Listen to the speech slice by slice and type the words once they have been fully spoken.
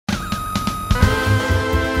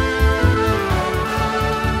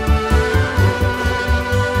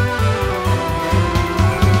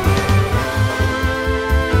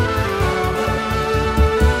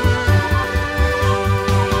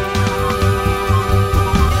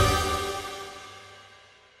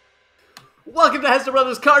Welcome to Hester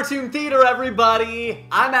Bros Cartoon Theater, everybody!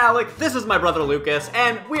 I'm Alec, this is my brother Lucas,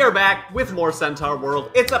 and we are back with more Centaurworld.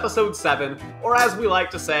 It's episode 7, or as we like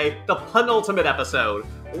to say, the penultimate episode.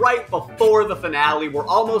 Right before the finale, we're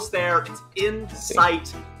almost there, it's in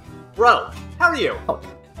sight. Bro, how are you? Oh,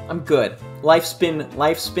 I'm good. Life's been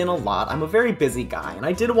a lot. I'm a very busy guy, and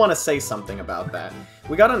I did want to say something about that.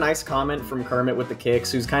 We got a nice comment from Kermit with the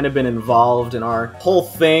Kicks, who's kind of been involved in our whole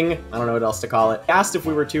thing. I don't know what else to call it. Asked if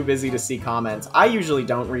we were too busy to see comments. I usually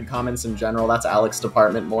don't read comments in general. That's Alec's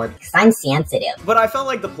department more. I'm sensitive. But I felt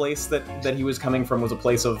like the place that he was coming from was a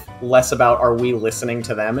place of less about are we listening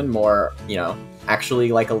to them and more, you know,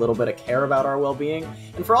 actually like a little bit of care about our well-being.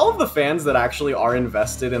 And for all of the fans that actually are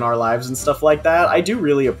invested in our lives and stuff like that, I do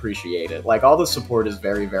really appreciate it. Like, all the support is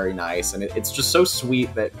very, very nice, and it's just so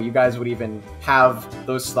sweet that you guys would even have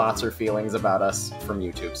those thoughts or feelings about us from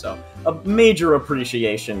YouTube. So a major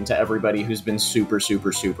appreciation to everybody who's been super,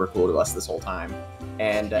 super, super cool to us this whole time.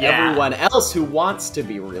 And everyone else who wants to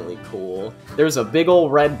be really cool, there's a big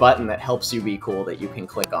old red button that helps you be cool that you can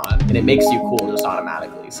click on, and it makes you cool just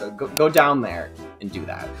automatically. So go down there and do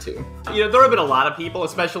that too. You know, there have been a lot of people,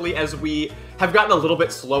 especially as we have gotten a little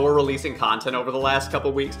bit slower releasing content over the last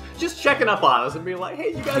couple weeks, just checking up on us and being like, hey,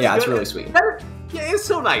 you guys Yeah, good? it's really sweet. Yeah, it's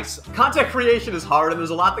so nice. Content creation is hard and there's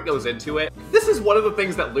a lot that goes into it. This is one of the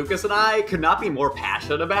things that Lucas and I could not be more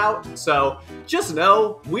passionate about. So just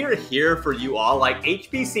know we're here for you all. Like,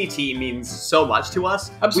 JBCT means so much to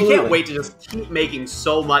us. Absolutely. We can't wait to just keep making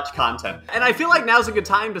so much content. And I feel like now's a good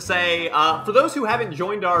time to say, for those who haven't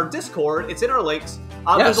joined our Discord, it's in our links.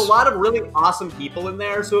 There's a lot of really awesome people in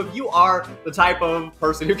there. So if you are the type of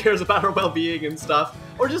person who cares about our well-being and stuff,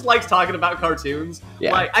 or just likes talking about cartoons,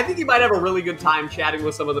 like, I think you might have a really good time chatting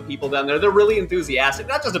with some of the people down there. They're really enthusiastic,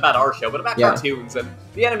 not just about our show, but about cartoons and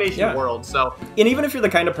the animation world. So, and even if you're the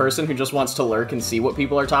kind of person who just wants to lurk and see what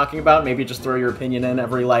people are talking about, maybe just throw your opinion in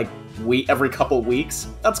every couple weeks,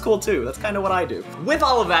 that's cool too. That's kind of what I do. With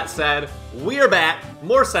all of that said, we're back,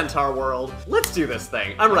 more Centaurworld. Let's do this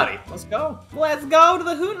thing. I'm ready. Let's go. Let's go to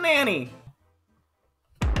the Hootenanny.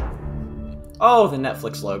 Oh, the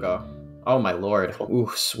Netflix logo. Oh my lord.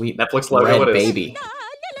 Ooh, sweet Netflix logo. red baby.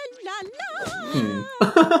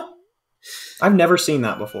 I've never seen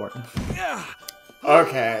that before.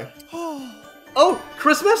 Okay. Oh,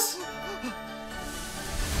 Christmas?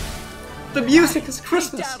 The music is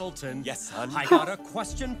Christmas. Daddleton. Yes, son? I got a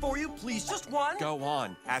question for you, please, just one. Go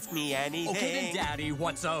on, ask me anything. Okay, then, Daddy,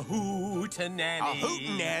 what's a hootenanny? A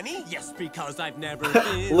hootenanny? Yes, because I've never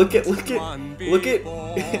been look at the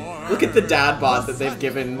dad bod that they've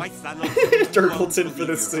given Turkleton for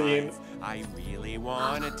this scene. I really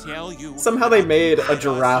want to tell you. Somehow they made a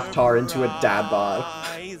giraffe tar into a dad bod.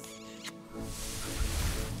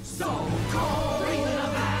 So cold,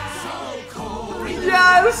 so cold.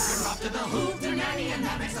 Yes!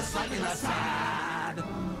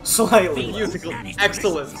 Slightly. Musical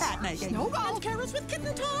excellence.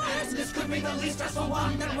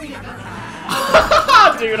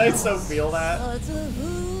 Dude, I so feel that.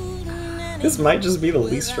 This might just be the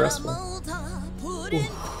least stressful. Ooh.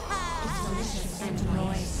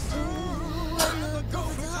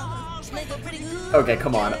 Okay,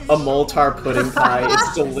 come on. A Moltar pudding pie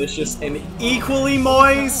is delicious and equally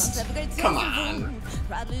moist. Come on.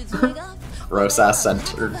 Gross-ass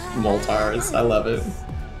centered Moltars. I love it.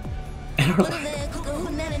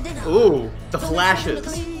 Ooh, the flashes.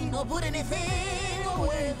 I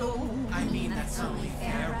mean, that's only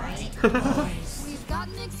fair, right?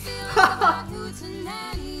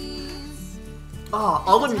 Oh,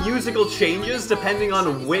 all the musical changes depending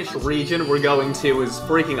on which region we're going to is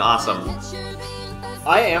freaking awesome.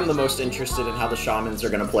 I am the most interested in how the shamans are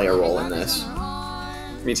going to play a role in this.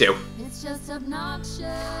 Me too.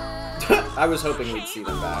 I was hoping we'd see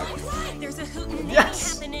them back.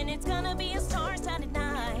 Yes! And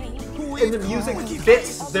the music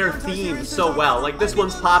fits their theme so well. Like, this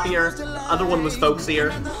one's poppier, the other one was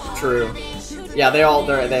folksier. True. Yeah, they all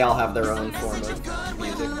have their own form of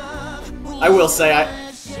music. I will say, I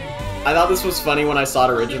thought this was funny when I saw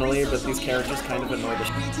it originally, but these characters kind of annoy the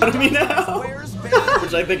shit out of me now.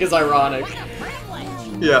 Which I think is ironic.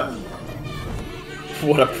 Yeah.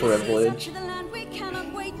 What a privilege.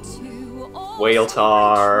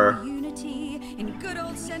 Whaletar.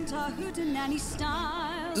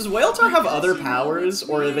 Does Whaletar have other powers,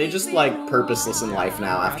 or are they just, like, purposeless in life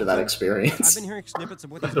now after that experience? I've been hearing snippets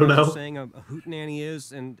of what these don't know. people are saying a hootenanny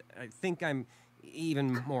is, and I think I'm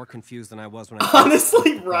even more confused than I was when I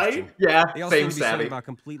honestly, right? Yeah, they also same seem to be saying savvy. about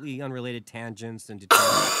completely unrelated tangents and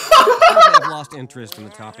details. I've lost interest in the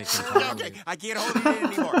topic entirely. Okay, I can't hold it in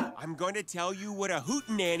anymore. I'm going to tell you what a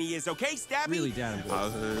hootenanny is, okay, Stabby? Really damn good. A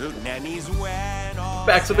hootenanny's when all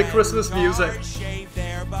Back to the Christmas music. shave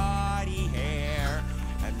their body hair,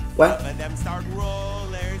 and What? some of them start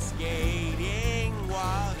roller skating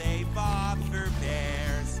while they bob for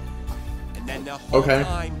bears. And then the whole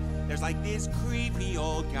time, there's like this creepy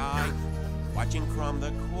old guy watching from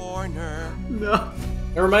the corner. No.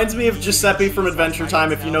 It reminds me of Giuseppe from Adventure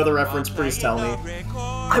Time. If you know the reference, please tell me.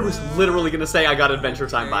 I was literally gonna say I got Adventure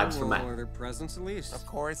Time vibes from that. Their presents at least. Of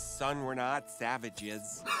course, son, we're not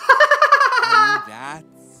savages. And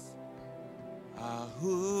that's a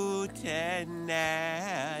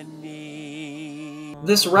hootenanny.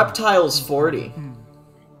 This reptile's 40.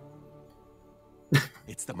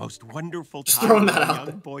 It's the most wonderful Just time throwing of that a out young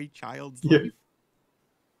there. boy child's Yeah. life.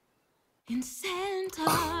 In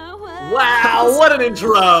Centaurworld. Wow, what an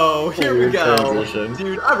intro! Here we go. transition.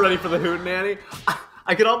 Dude, I'm ready for the hootenanny.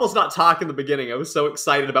 I could almost not talk in the beginning. I was so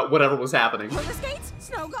excited about whatever was happening. Roller skates,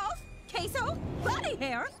 snow golf, queso, body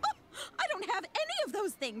hair. Oh, I don't have any of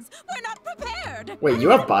those things. We're not prepared. Wait, you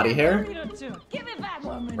have body hair? Give it back,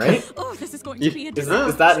 woman. Right? Oh, this is going to be a Is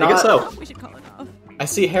disaster. that I not? guess so. We should call it off. I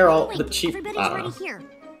see hair all Wait, the cheap. everybody's already here.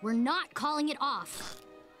 We're not calling it off.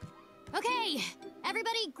 Okay,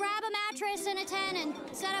 everybody grab a mattress and a tent and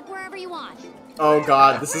set up wherever you want. Oh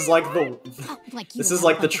god, this is like the Oh, like you this don't is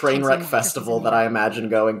like have the a bunch of train tents wreck and festival mattresses that I imagine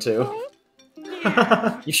going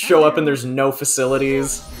to. You show up and there's no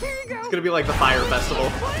facilities. It's gonna be like the Fire Festival.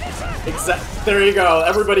 There you go.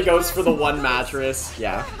 Everybody goes for the one mattress.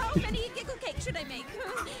 Yeah. How many giggle cakes should I make?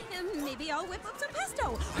 Maybe I'll whip up some pesto.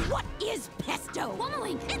 What is pesto?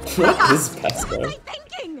 Wallowing. What is What pesto? am I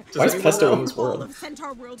thinking? Why is pesto in know? this All world? of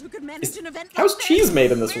Centaurworld who could manage an event How's like this? cheese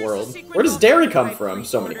made in this world? Where does dairy come from?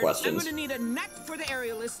 So many I'm questions. gonna need a net for the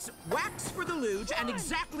aerialists, wax for the luge, and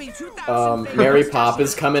exactly 2,000. Mary Pop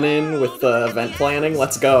is coming in with the event planning.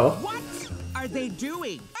 Let's go. What are they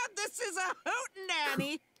doing? This is a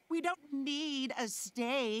hootenanny. We don't need a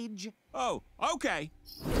stage. Oh, okay.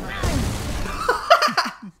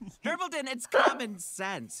 Herbaldon, it's common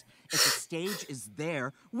sense. If the stage is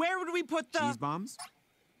there, where would we put the cheese bombs?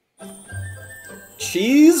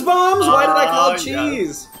 Cheese bombs? Why did I call it yeah.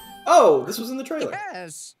 cheese? Oh, this was in the trailer.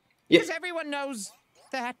 Yes. Yeah. Because everyone knows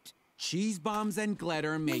that cheese bombs and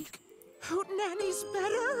glitter make hootenannies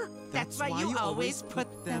better. That's why you always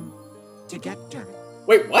put them together.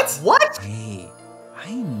 Wait, what? What? Hey,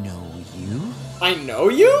 I know you. I know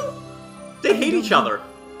you? They hate each other.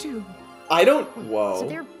 Too. I don't. So Whoa.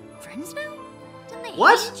 they're friends now? Didn't they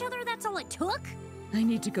What? hate each other? That's all it took? I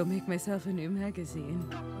need to go make myself a new magazine.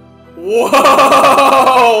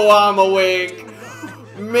 Whoa! I'm awake.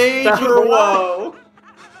 Major whoa.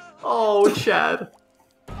 Oh, Chad.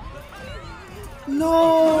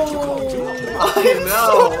 No. I'm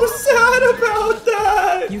know. so sad about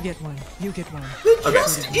that. You get one. You get one. They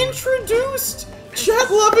just introduced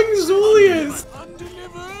chat-loving Zulias.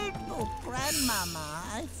 Oh, Grandmama,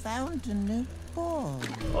 I found a new ball.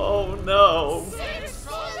 Oh no.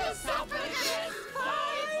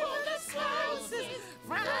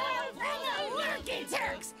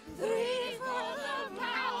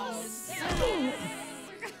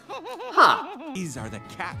 Huh. These are the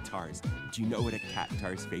cat tars. Do you know what a cat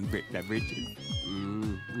tar's favorite beverage is?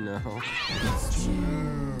 No.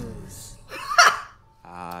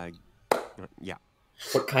 Yeah.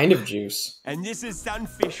 What kind of juice? And this is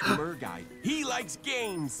Sunfish Murguy. He likes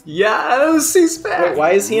games. Yes, he's back. Wait,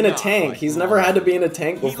 why is he in a Not tank? like He's never had to be in a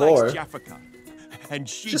tank He before. likes Jeffica. And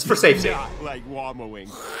she Just for does safety. not like Wamowing.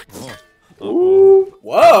 Ooh.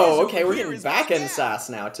 Whoa, This okay, we're over here getting is back my end dad. sass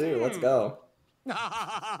now, too. Let's go.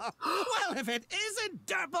 Well, if it isn't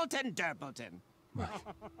Durpleton.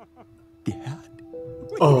 Dad?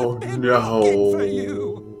 Oh Looking for no.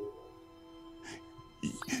 you.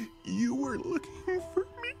 You were looking for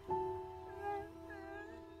me?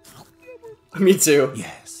 Me too.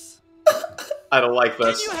 Yes. I don't like Can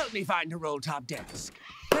this. you help me find a roll-top desk?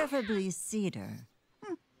 Preferably cedar.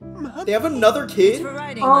 They have another kid? For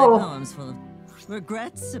writing Oh. my poems full of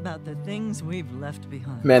regrets about the things we've left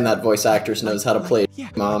behind. Man, that voice actress knows how to play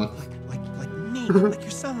mom. Like me, like your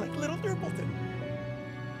son, like little Durpleton.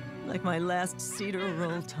 Like my last cedar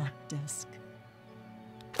roll-top desk.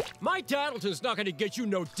 My Daddleton's not gonna get you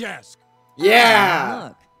no desk. Yeah!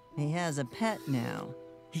 Look, he has a pet now.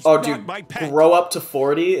 He's Oh, not dude, my pet. grow up to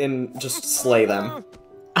 40 and just slay them.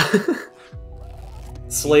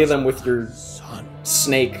 Slay them with your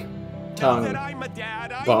snake Now that tongue. I'm a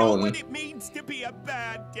dad, I know bone. what it means to be a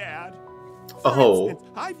bad dad. For Oh.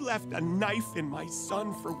 instance, I've left a knife in my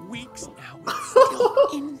son for weeks now. It's still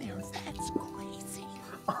in there. That's crazy.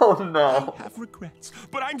 Oh no. I have regrets,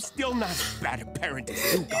 but I'm still not as bad a parent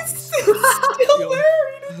as you guys. Still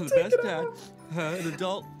there. The best dad an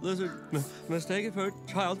adult lizard mistaken for a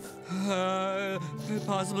child could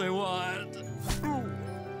possibly want.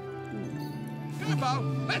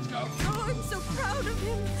 Let's go. Oh, I'm so proud of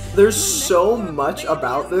him. There's so much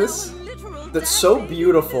about this that's so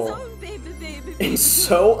beautiful and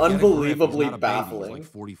so unbelievably baffling. Like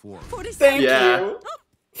 44. Thank you.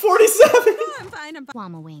 47. I'm fine.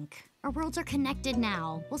 Wama wink. Our worlds are connected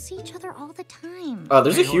now. We'll see each other all the time. Oh,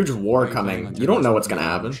 there's a huge war coming. You don't know what's gonna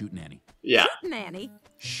happen. Shoot nanny. Yeah. Nanny.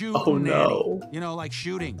 Shoot Oh, nanny. no. You know, like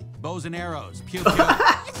shooting, bows and arrows, pew pew.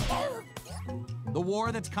 The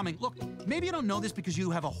war that's coming. Look, maybe you don't know this because you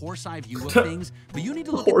have a horse-eye view of things, but you need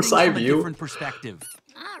to look at things from a different perspective.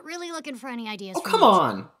 Not really looking for any ideas. Oh, come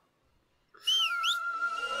on.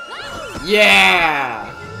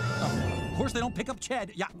 Yeah. Of course, they don't pick up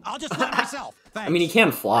Ched. Yeah, I'll just do it myself. Thanks. I mean, he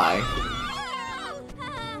can fly.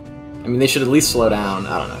 I mean, they should at least slow down.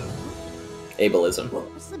 I don't know. Ableism.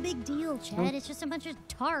 What's the big deal, Ched? It's just a bunch of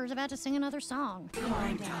tars about to sing another song.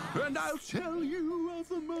 And I'll tell you of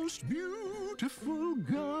the most beautiful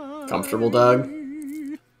guy. Comfortable, Doug?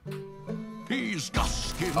 He's got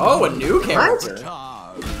skin. Oh, a new character.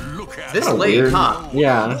 Look at This Kinda late, weird. huh?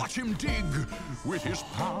 Yeah. Watch him dig with his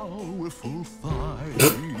powerful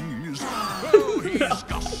thighs. Oh, he's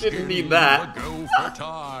got Didn't need that. Go for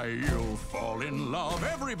tie. You'll fall in love,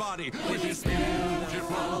 everybody, with his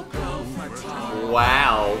beautiful gopher tie.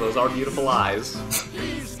 Wow, those are beautiful eyes.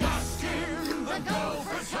 He's got skin, the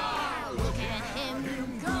gopher tie. Look at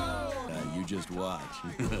him go. You just watch.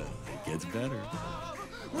 It gets better.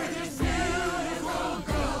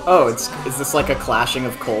 Oh, is this like a clashing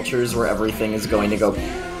of cultures where everything is going to go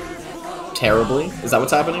terribly? Is that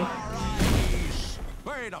what's happening?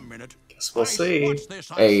 Wait a minute. Guess we'll see. What's this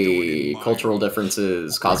I'm A doing in my cultural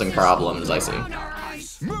differences causing problems, I see.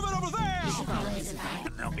 Move it over there!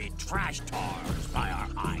 There'll be trash tars by our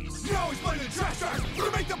eyes. You always play the trash tars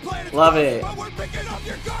to make the planet. Love it. But we're picking up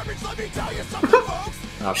your garbage, let me tell you something, folks.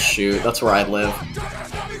 Oh shoot, that's where I'd live.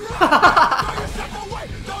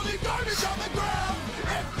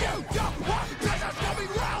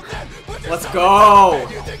 Let's go!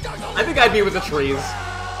 I think I'd be with the trees.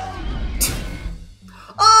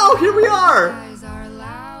 Oh, here we are! Eyes are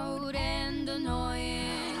loud and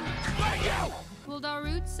annoying. Pulled our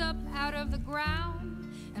roots up out of the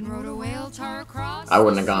ground and rode a whale tar across. I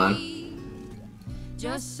wouldn't have the gone. sea.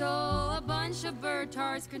 Just so a bunch of bird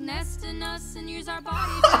tars could nest in us and use our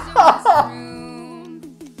bodies as a restroom.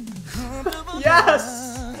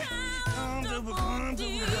 Yes!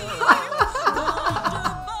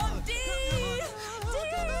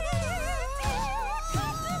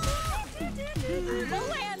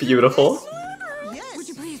 Beautiful. Would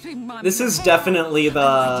you please be my This is definitely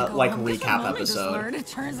the like recap episode.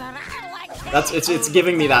 It's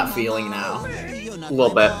giving me that feeling now. A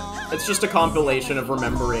little bit. It's just a compilation of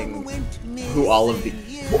remembering who all of the.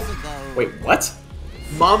 Wait, what?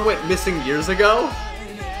 Mom went missing years ago?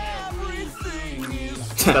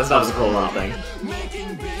 That's not a cool little thing.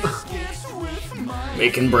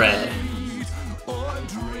 Making bread.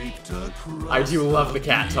 I do love the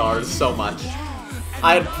cat tars so much.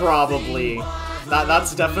 I'd probably.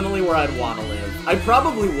 That's definitely where I'd want to live. I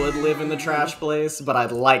probably would live in the trash place, but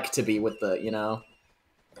I'd like to be with the, you know,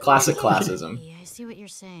 classic classism. Yeah, I see what you're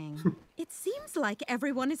saying. It seems like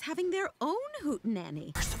everyone is having their own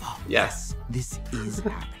hootenanny. First of all, Yes. this is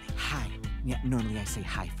happening. Hi. Yeah, normally I say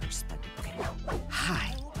hi first, but okay.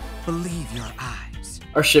 Hi. Believe your eyes.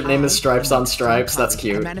 Our ship name is Stripes on Stripes. That's I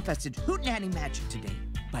cute. manifested hootenanny magic today,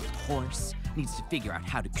 but Horse needs to figure out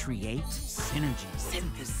how to create synergy,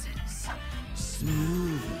 synthesis,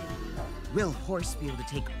 smoothly. Will Horse be able to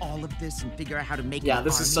take all of this and figure out how to make Yeah, an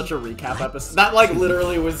this is army? such a recap episode. That, like,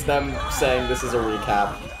 literally was them saying this is a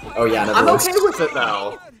recap. Oh, yeah, never I'm mind. okay with it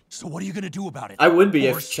though. So what are you gonna do about it? I would be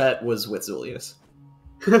if Horse? Chet was with Zulius.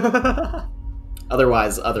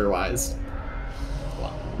 Otherwise.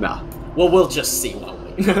 Well, No. well, we'll just see,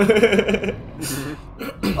 won't we?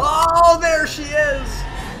 Oh, there she is!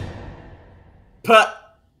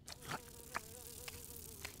 But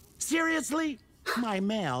Seriously? My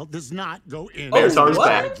mail does not go in Bear Tar's the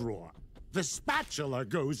back. drawer. The spatula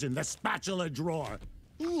goes in the spatula drawer.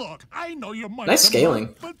 Look, I know you might Nice have scaling.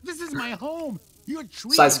 looked, but this is my home. You're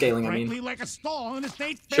treated, Size scaling, I mean. frankly, like a stall in a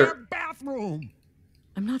state Sure. fair bathroom.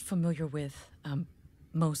 I'm not familiar with,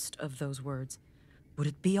 most of those words. Would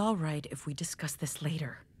it be all right if we discuss this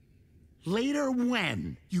later? Later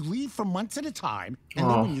when? You leave for months at a time, and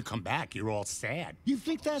then when you come back, you're all sad. You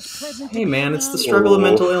think that's pleasant? hey, to be man, it's the around? struggle of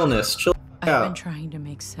mental illness. Chill. I've been trying to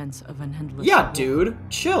make sense of an endless war. Dude,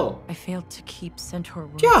 chill. I failed to keep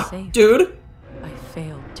Centaurworld safe. Yeah, dude. I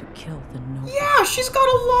failed to kill the noble. Yeah, she's got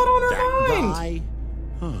a lot on her mind. Guy.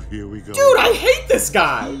 Oh, here we go. Dude, I hate this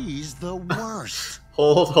guy. He's the worst.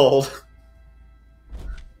 Hold.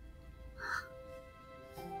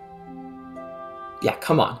 Yeah,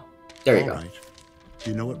 come on. There you go. Right.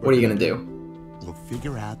 You know what are you gonna do? We'll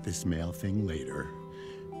figure out this mail thing later.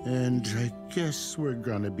 And I guess we're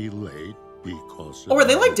gonna be late because... Oh, are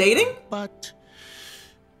they like dating? But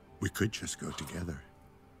we could just go together.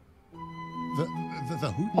 The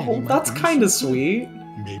Hootenanny. Oh, that's kind of sweet.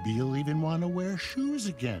 Maybe you'll even want to wear shoes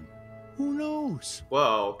again. Who knows?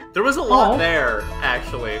 Whoa. There was a lot there,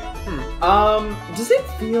 actually. Does it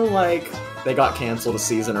feel like they got canceled a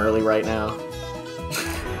season early right now?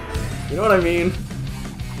 You know what I mean?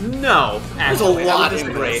 No, actually. There's a lot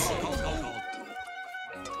in great.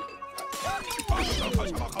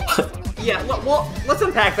 Yeah, well, let's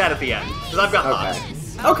unpack that at the end, because I've got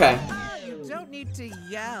thoughts. Okay. You don't need to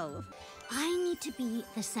yell. I need to be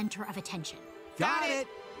the center of attention. Got it!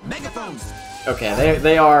 Megaphones! Okay,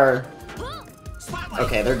 they are...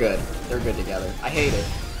 Okay, they're good. They're good together. I hate it.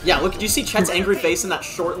 Yeah, look, do you see Chet's angry face in that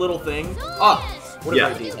short little thing? Oh, what a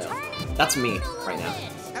great detail. That's me right now.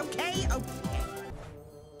 Okay.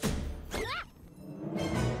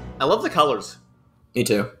 I love the colors. Me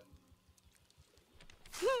too.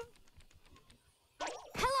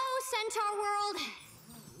 Hello, Centaurworld.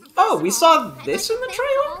 Oh, we saw this in the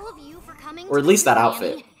trailer? Or at least that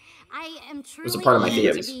outfit. I am truly was a part of my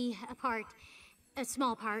theories. to be a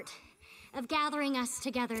small part, of gathering us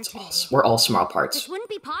together today. We're all small parts. This wouldn't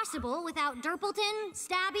be possible without Derpleton,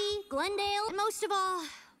 Stabby, Glendale, and most of all,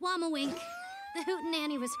 Wamawink. The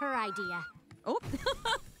Hootenanny was her idea. Oh,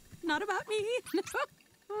 not about me.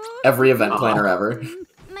 Every event planner ever.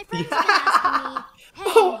 My friends have been asking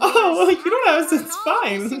me, hey, you don't have it's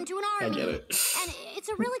fine. Into an I army. get it. And it's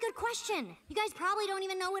a really good question. You guys probably don't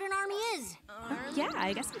even know what an army is. Yeah,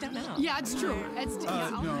 I guess we don't know. Yeah, it's true.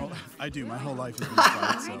 No, I do. My whole life has been a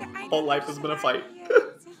fight, so... Whole life has been a fight.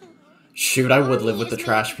 Shoot, I would live with the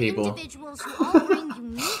trash people.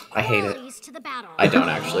 I hate it. I don't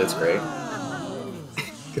actually, it's great.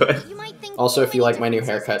 Good. Also, if you like my new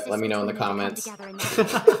haircut, let me know in the comments.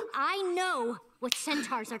 I know what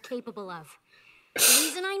centaurs are capable of. The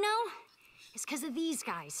reason I know is because of these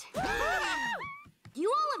guys. You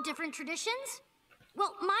all have different traditions.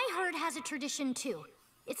 Well, my herd has a tradition too.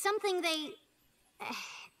 It's something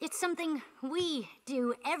it's something we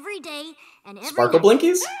do every day and every Sparkle night.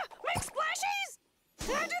 blinkies? Make splashies!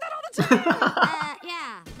 I do that all the time!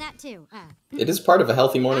 Yeah, that too. It is part of a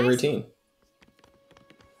healthy morning routine.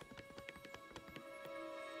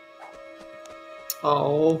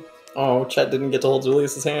 Oh, Chet didn't get to hold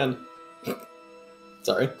Julius's hand.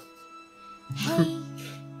 Sorry. Hey,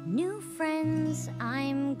 new friends,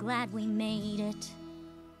 I'm glad we made it.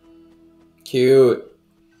 Cute.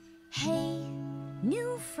 Hey,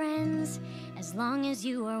 new friends, as long as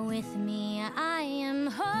you are with me, I am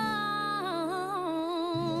home.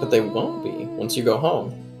 But they won't be once you go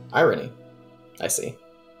home. Irony. I see.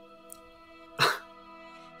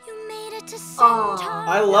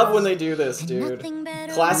 I love when they do this, dude.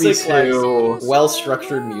 Classic, like,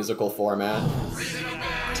 well-structured musical format.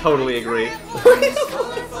 Totally agree.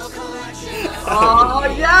 Oh,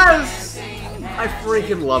 yes! I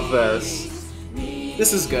freaking love this.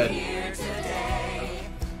 This is good.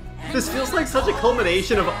 This feels like such a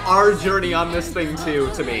culmination of our journey on this thing, too,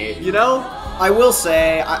 to me, you know? I will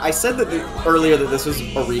say, I said that earlier that this was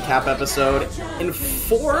a recap episode, and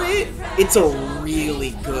for it, it's a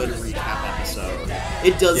really good recap episode.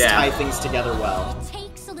 It does tie things together well. It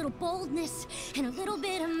takes a little boldness and a little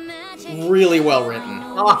bit of magic. Really well written.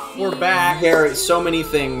 Oh, we're back. There are so many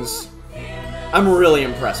things. I'm really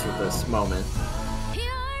impressed with this moment.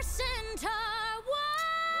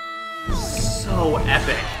 So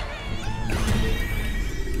epic.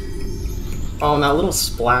 Oh, and that little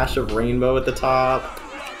splash of rainbow at the top.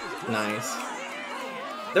 Nice.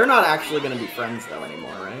 They're not actually going to be friends, though,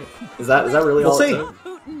 anymore, right? Is that really all it took?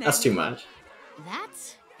 That's too much.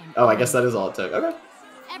 Oh, I guess that is all it took. Okay.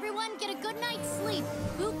 Everyone get a good night's sleep.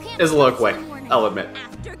 Is a little quick, I'll admit.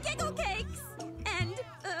 After giggle cakes and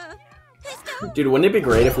Dude, wouldn't it be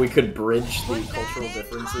great if we could bridge the cultural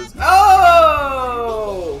differences?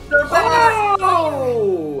 Oh! They're back!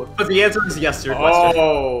 Oh! But the answer is yes to your question.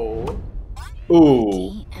 Oh!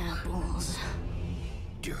 Ooh. Apples.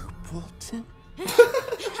 Derpleton?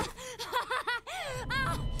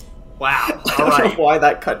 Wow. I don't know why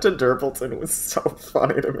that cut to Derpleton was so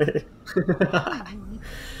funny to me.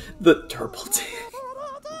 The Derpleton.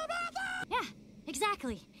 Yeah,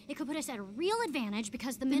 exactly. It could put us at a real advantage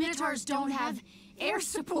because the Minotaurs don't have air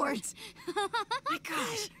support. My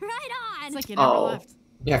gosh. Right on. It's like you never left.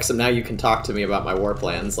 Yeah, except now you can talk to me about my war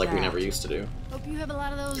plans like we never used to do. Hope you have a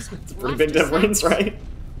lot of those. It's a pretty big difference, right?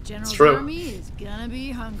 General's true. army is gonna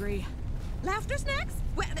be hungry. Laughter snacks?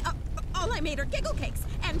 Well, all I made are giggle cakes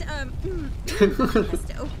and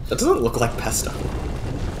pesto. That doesn't look like pesto.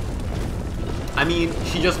 I mean,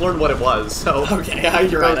 she just learned what it was, so okay, yeah,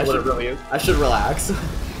 you're right. What it really is. I should relax.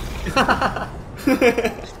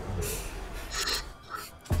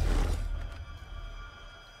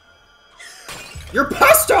 Your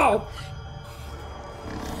pesto!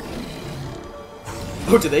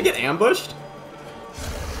 Oh, did they get ambushed?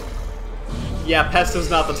 Yeah,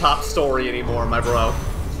 pesto's not the top story anymore, my bro.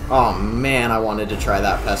 Oh man, I wanted to try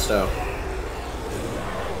that pesto.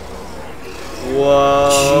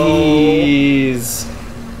 Whoa. Jeez.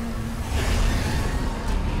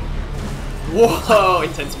 Whoa,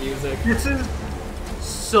 intense music. This is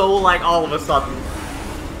so like all of a sudden.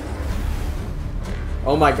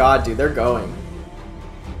 Oh my god, dude, they're going.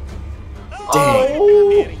 Dang.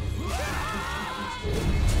 Oh.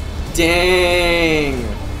 Dang.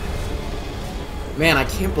 Man, I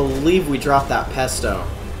can't believe we dropped that pesto.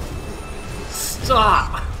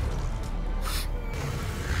 Stop.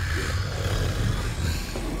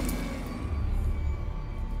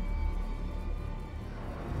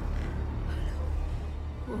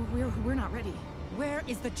 We're not ready. Where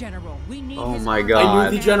is the general? We need Oh his my army. god. I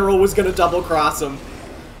knew the general was gonna double cross him.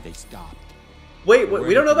 They stopped. Wait,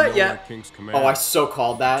 we don't know that yet. Oh, I so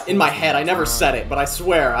called that. In my head, I never said it, but I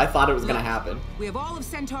swear, I thought it was gonna happen. We have all of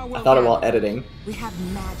Centaurworld. I thought it while editing. We have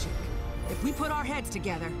magic. If we put our heads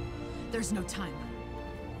together, there's no time.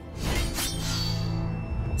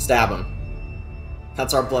 Stab him.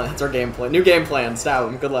 That's our plan. That's our game plan. New game plan. Stab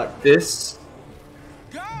him. Good luck. This.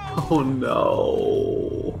 Oh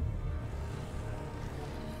no.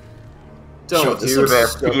 Don't do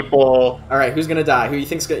this, people. All right, who's gonna die? Who you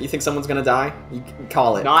think someone's gonna die? You can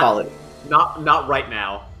call it. Call it. Not right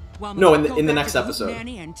now. Well, no, in the next episode.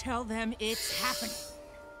 And tell them it's happening.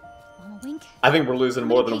 Wink. I think we're losing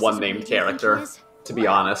more than one named character, to be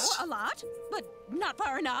honest. A lot, but not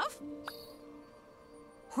far enough.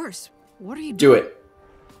 Horse, what are you Do doing? it.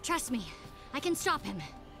 Trust me, I can stop him.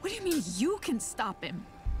 What do you mean you can stop him?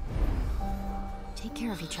 Take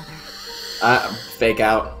care of each other. Fake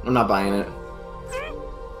out. I'm not buying it.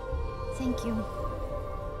 Thank you.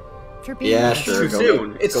 For being Yeah, here. sure. It's too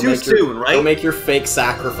soon. It's too soon, right? Go make your fake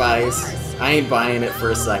sacrifice. I ain't buying it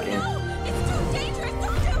for a second.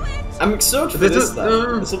 I'm stoked for this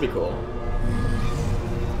though. This will be cool.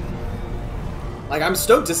 Like, I'm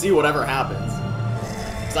stoked to see whatever happens.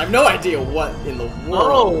 Because I have no idea what in the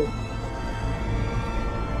world. Oh.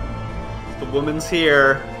 The woman's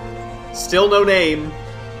here. Still no name.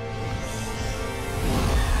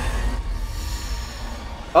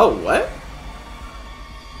 Oh, what?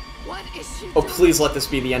 What is she Oh, please let this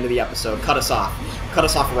be the end of the episode. Cut us off. Cut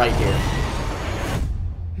us off right here.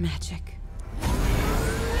 Magic.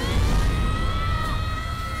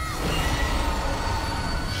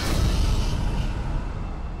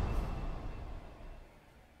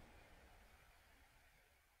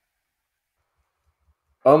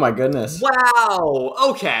 Oh my goodness. Wow.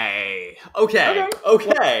 Okay. A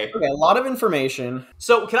lot of information.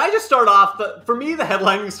 So can I just start off? For me, the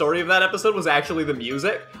headlining story of that episode was actually the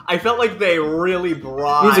music. I felt like they really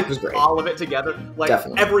brought Music was great. all of it together. Like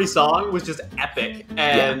Definitely. every song was just epic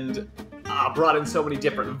and brought in so many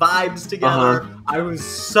different vibes together. I was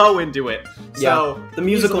so into it. So the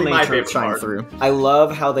musical easily my nature favorite shined part. through. I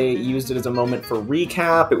love how they used it as a moment for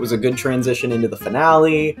recap. It was a good transition into the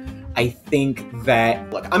finale. I think that,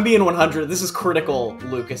 look, I'm being 100. This is critical,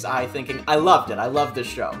 Lucas. Thinking I loved it. I love this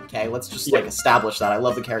show. Okay, let's just like establish that. I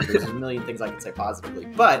love the characters. There's a million things I can say positively,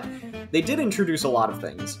 but they did introduce a lot of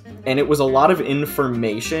things, and it was a lot of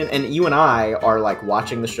information. And you and I are like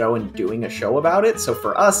watching the show and doing a show about it. So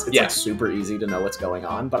for us, it's like super easy to know what's going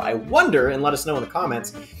on. But I wonder, and let us know in the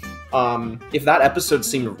comments, if that episode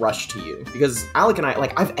seemed rushed to you. Because Alec and I,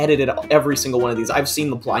 like, I've edited every single one of these. I've seen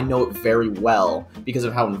the plot. I know it very well because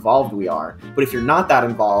of how involved we are. But if you're not that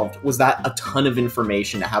involved, was that a ton of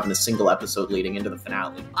information to have in a single episode leading into the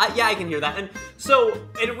finale? Yeah, I can hear that. And so,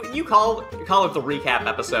 when you call it the recap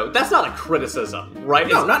episode, that's not a criticism, right?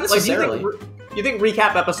 No, not necessarily. Like, you think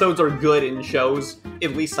recap episodes are good in shows,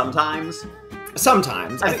 at least sometimes?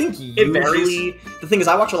 Sometimes. I think usually the thing is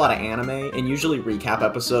I watch a lot of anime, and usually recap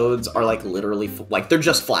episodes are like literally like they're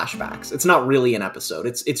just flashbacks. It's not really an episode.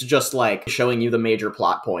 It's just like showing you the major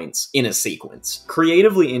plot points in a sequence.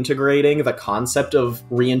 Creatively integrating the concept of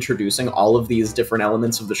reintroducing all of these different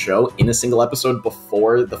elements of the show in a single episode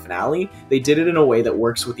before the finale, they did it in a way that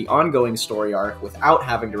works with the ongoing story arc without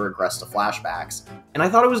having to regress to flashbacks. And I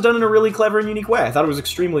thought it was done in a really clever and unique way. I thought it was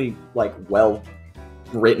extremely like well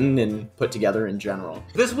written and put together in general.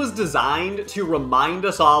 This was designed to remind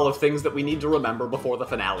us all of things that we need to remember before the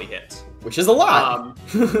finale hits. Which is a lot.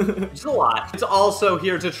 Which is a lot. It's also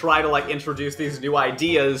here to try to like introduce these new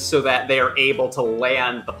ideas so that they are able to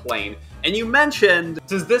land the plane. And you mentioned,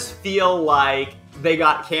 does this feel like they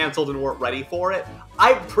got canceled and weren't ready for it?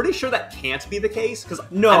 I'm pretty sure that can't be the case, because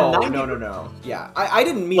No. Yeah, I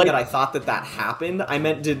didn't mean that I thought that happened. I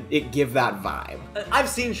meant did it give that vibe. I've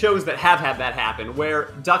seen shows that have had that happen, where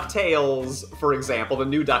DuckTales, for example, the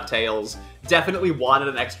new DuckTales, definitely wanted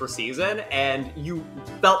an extra season, and you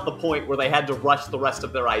felt the point where they had to rush the rest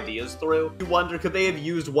of their ideas through. You wonder, could they have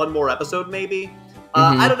used one more episode, maybe?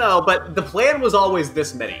 I don't know, but the plan was always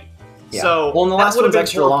this many. Yeah. So well, and the last one's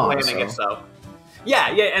extra long, Yeah,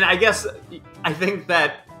 and I think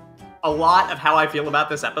that a lot of how I feel about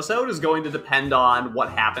this episode is going to depend on what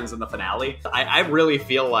happens in the finale. I really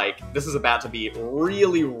feel like this is about to be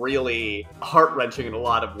really, really heart-wrenching in a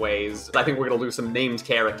lot of ways. I think we're going to lose some named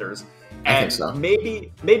characters. And I think so.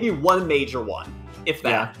 Maybe one major one, if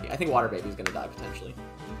that. Yeah, I think Water Baby's going to die, potentially.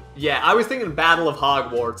 Yeah, I was thinking Battle of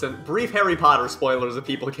Hogwarts, and brief Harry Potter spoilers if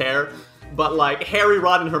people care, but like, Harry,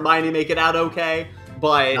 Ron, and Hermione make it out okay.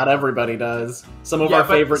 But not everybody does. Some of our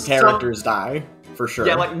favorite characters die, for sure.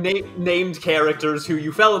 Yeah, like named characters who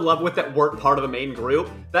you fell in love with that weren't part of the main group.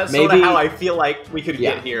 That's sort of how I feel like we could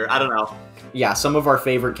get here. I don't know. Yeah, some of our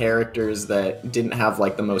favorite characters that didn't have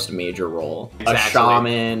like the most major role. Exactly. A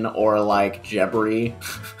shaman or like Jebri.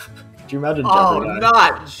 Do you imagine Jebri? Oh,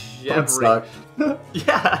 not Jebri.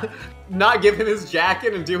 Yeah. Not give him his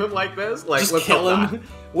jacket and do him like this? Like, just kill him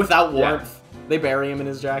without warmth. Yeah. They bury him in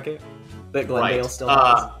his jacket. That Glendale still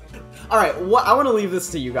has. All right, I want to leave this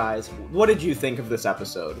to you guys. What did you think of this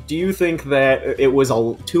episode? Do you think that it was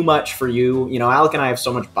too much for you? You know, Alec and I have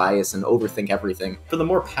so much bias and overthink everything. For the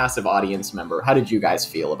more passive audience member, how did you guys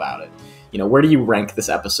feel about it? You know, where do you rank this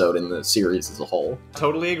episode in the series as a whole?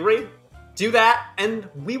 Totally agree. Do that, and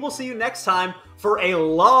we will see you next time for a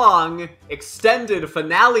long, extended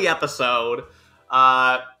finale episode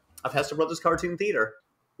of Hester Bros. Cartoon Theater.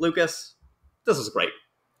 Lucas, this is great.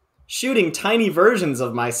 Shooting tiny versions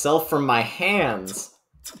of myself from my hands.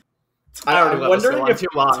 I'm wondering if too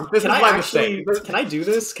long. This is my mistake. Can I do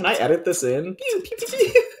this? Can I edit this in?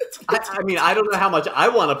 I mean, I don't know how much I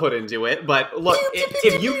want to put into it, but look,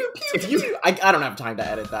 if you, I don't have time to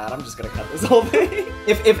edit that. I'm just gonna cut this whole thing.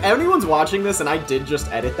 If anyone's watching this and I did just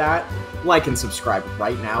edit that, like and subscribe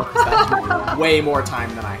right now, because that's way more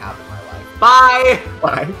time than I have in my life. Bye.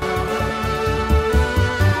 Bye.